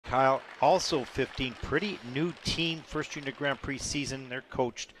Mikhail, also 15, pretty new team, first junior Grand Prix season. They're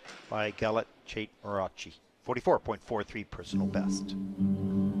coached by Galit Chaitmarachi, 44.43 personal best.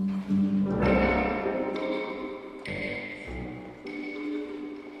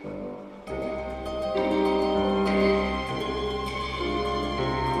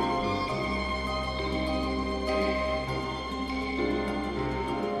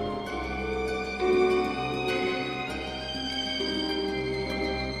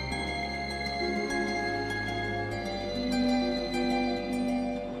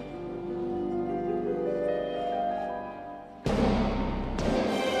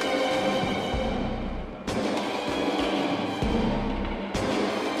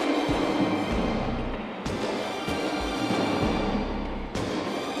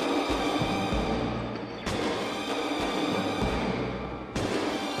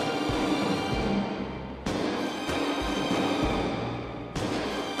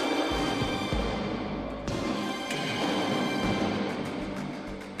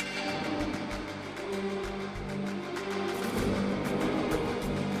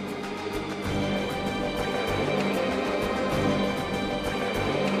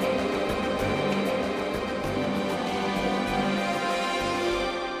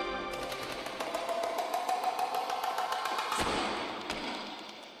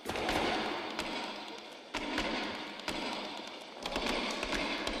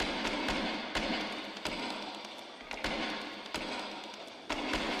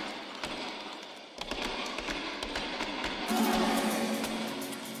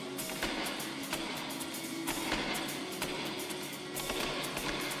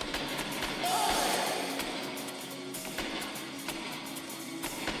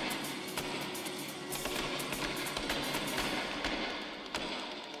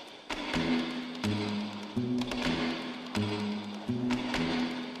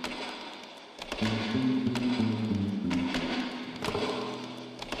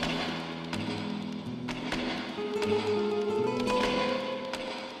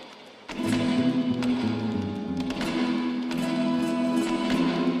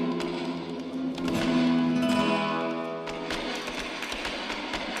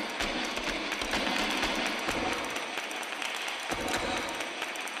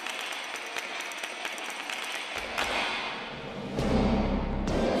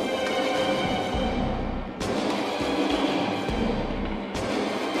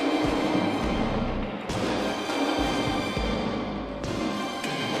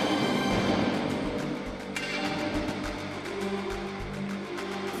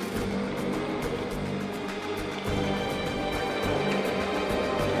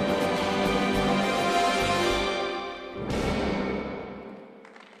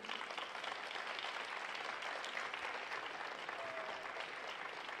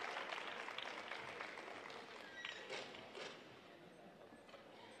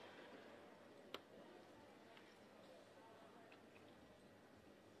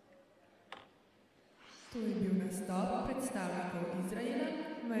 To je bil nastop predstavnikov Izraela,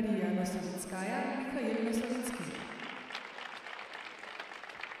 Mariia Nosovitskaya, Mikhail Nosovitskiy.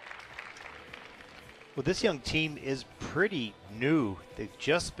 Well, this young team is pretty new. They've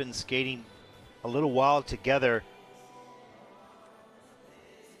just been skating a little while together,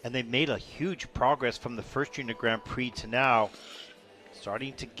 and they've made a huge progress from the first junior Grand Prix to now.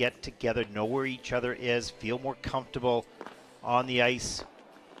 Starting to get together, know where each other is, feel more comfortable on the ice.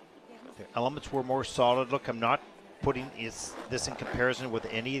 Their elements were more solid. Look, I'm not putting this in comparison with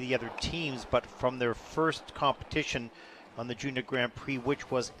any of the other teams, but from their first competition on the Junior Grand Prix,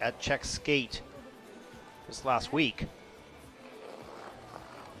 which was at Czech Skate this last week.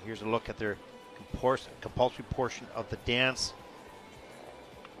 Here's a look at their compulsory portion of the dance.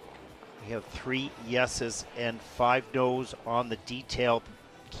 We have 3 yeses and 5 nos on the detailed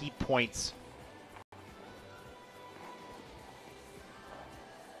key points.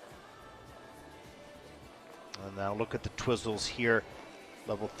 And now look at the twizzles here.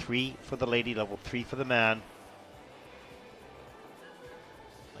 Level 3 for the lady, level 3 for the man.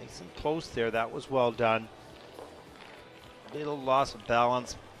 Nice and close there, that was well done. Little loss of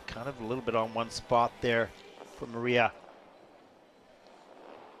balance, kind of a little bit on one spot there for Mariia.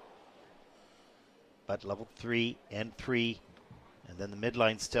 But level 3 and 3, and then the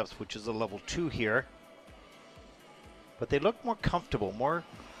midline steps, which is a level 2 here. But they look more comfortable, more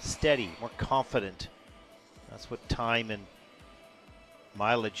steady, more confident. That's what time and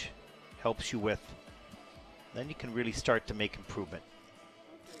mileage helps you with. Then you can really start to make improvement.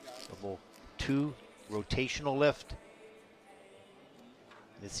 Level 2, rotational lift.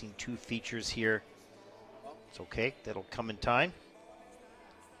 Missing 2 features here. It's okay, that'll come in time.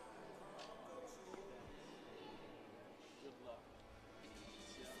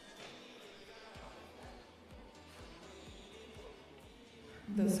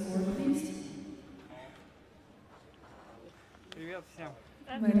 The score, please. Привет всем.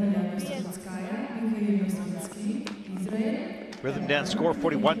 Mariia Nosovitskaya, Mikhail Nosovitskiy, Israel. Rhythm dance score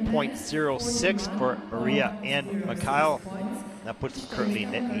 41.06 for Mariia and Mikhail. That puts them currently in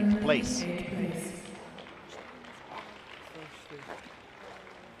 8th place.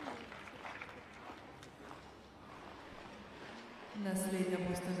 Naslednja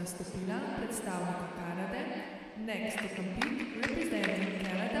bosta nastopila predstavnika Kanade. Next to compete, representing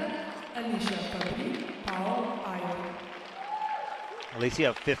Canada, Paul Iyer.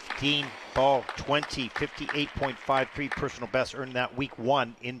 Alicia 15, Paul 20, 58.53 personal best earned that week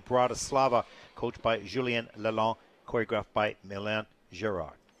 1 in Bratislava, coached by Julien Lalonde, choreographed by Milan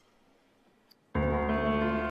Gerard.